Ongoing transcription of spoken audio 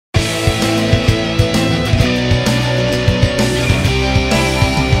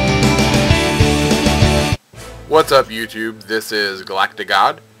What's up YouTube, this is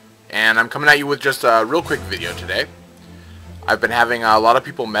GalacticGod, and I'm coming at you with just a real quick video today. I've been having a lot of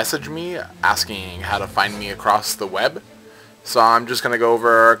people message me asking how to find me across the web, so I'm just going to go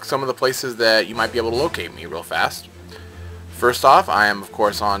over some of the places that you might be able to locate me real fast. First off, I am of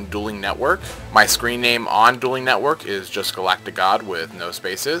course on Dueling Network. My screen name on Dueling Network is just GalacticGod with no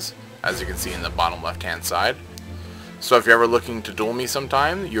spaces, as you can see in the bottom left hand side. So if you're ever looking to duel me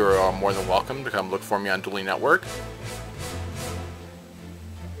sometime, you're more than welcome to come look for me on Dueling Network.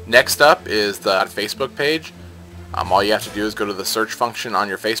 Next up is the Facebook page. All you have to do is go to the search function on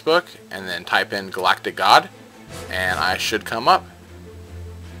your Facebook and then type in GalacticGod and I should come up.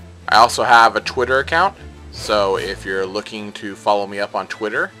 I also have a Twitter account, so if you're looking to follow me up on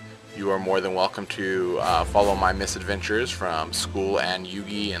Twitter, you are more than welcome to follow my misadventures from school and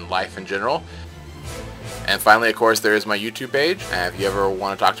Yu-Gi and life in general. And finally, of course, there is my YouTube page, and if you ever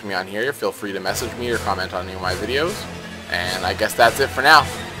want to talk to me on here, feel free to message me or comment on any of my videos. And I guess that's it for now.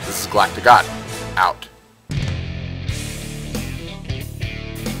 This is GalacticGod, out.